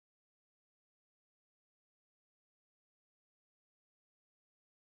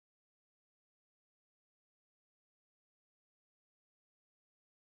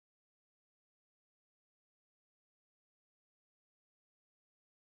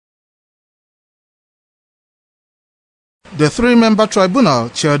The three-member tribunal,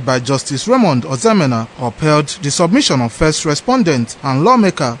 chaired by Justice Raymond Ozemena, upheld the submission of first respondent and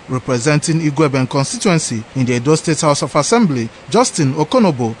lawmaker representing Igueben constituency in the Edo State House of Assembly, Justin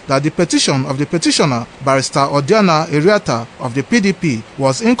Okonoboh, that the petition of the petitioner, Barrister Odiana Eriata of the PDP,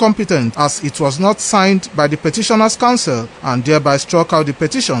 was incompetent as it was not signed by the petitioner's counsel and thereby struck out the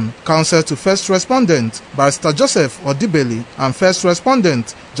petition. Counsel to first respondent, Barrister Joseph Odibeli, and first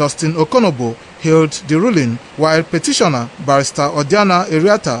respondent, Justin Okonoboh, hailed the ruling, while petitioner Barrister Odiana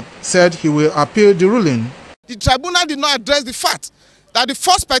Eriata said he will appeal the ruling. The tribunal did not address the fact that the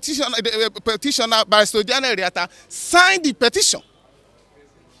first petitioner Barrister Odiana Eriata signed the petition.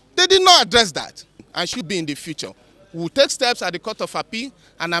 They did not address that and should be in the future. We will take steps at the Court of Appeal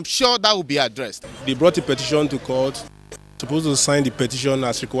and I'm sure that will be addressed. They brought a petition to court, supposed to sign the petition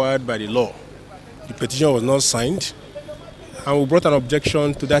as required by the law. The petition was not signed and we brought an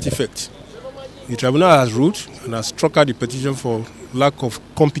objection to that effect. The tribunal has ruled and has struck out the petition for lack of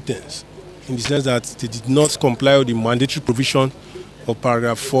competence, in the sense that they did not comply with the mandatory provision of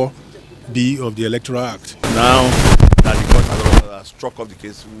paragraph 4B of the Electoral Act. Now that the court has struck off the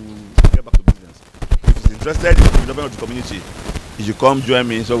case, we will get back to business. If it's interested in the development of the community, you should come join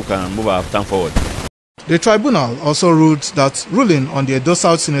me so we can move our time forward. The tribunal also ruled that ruling on the Edo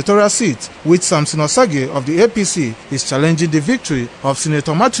South senatorial seat, which Samson Osage of the APC is challenging the victory of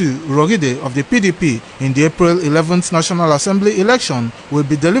Senator Matthew Urogide of the PDP in the April 11th National Assembly election, will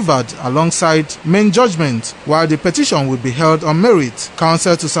be delivered alongside main judgment, while the petition will be held on merit.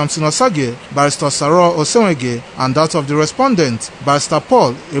 Counsel to Samson Osage, Barrister Saro Osenwege, and that of the respondent, Barrister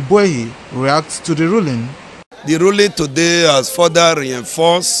Paul Ebuehi, react to the ruling. The ruling today has further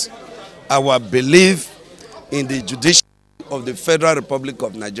reinforced our belief in the judiciary of the Federal Republic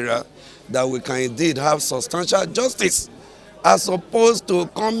of Nigeria, that we can indeed have substantial justice, as opposed to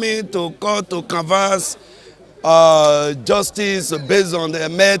coming to court to canvass justice based on the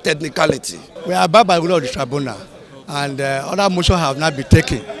mere technicality. We are abide by the rule of the tribunal, and other motions have not been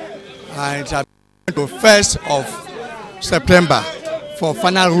taken, and it has been to 1st of September for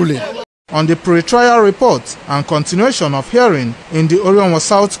final ruling. On the pre-trial report and continuation of hearing in the Orionwa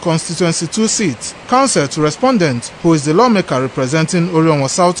South Constituency 2 seat, counsel to respondent, who is the lawmaker representing Orionwa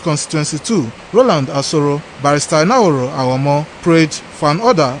South Constituency 2, Roland Asoro, Barrister Naoro Awomo, prayed for an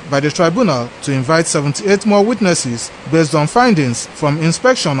order by the tribunal to invite 78 more witnesses based on findings from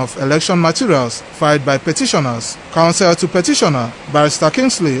inspection of election materials filed by petitioners. Counsel to petitioner, Barrister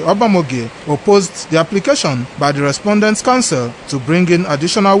Kingsley Obamoge, opposed the application by the respondent's counsel to bring in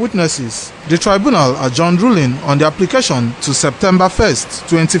additional witnesses. The tribunal adjourned ruling on the application to September 1st,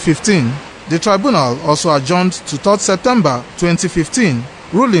 2015. The tribunal also adjourned to 3rd September 2015,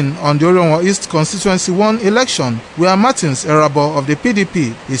 ruling on the Orionwa East Constituency 1 election, where Martins Erabo of the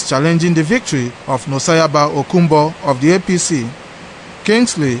PDP is challenging the victory of Nosayaba Okunbo of the APC.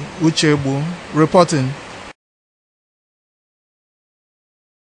 Kingsley Uchebu reporting.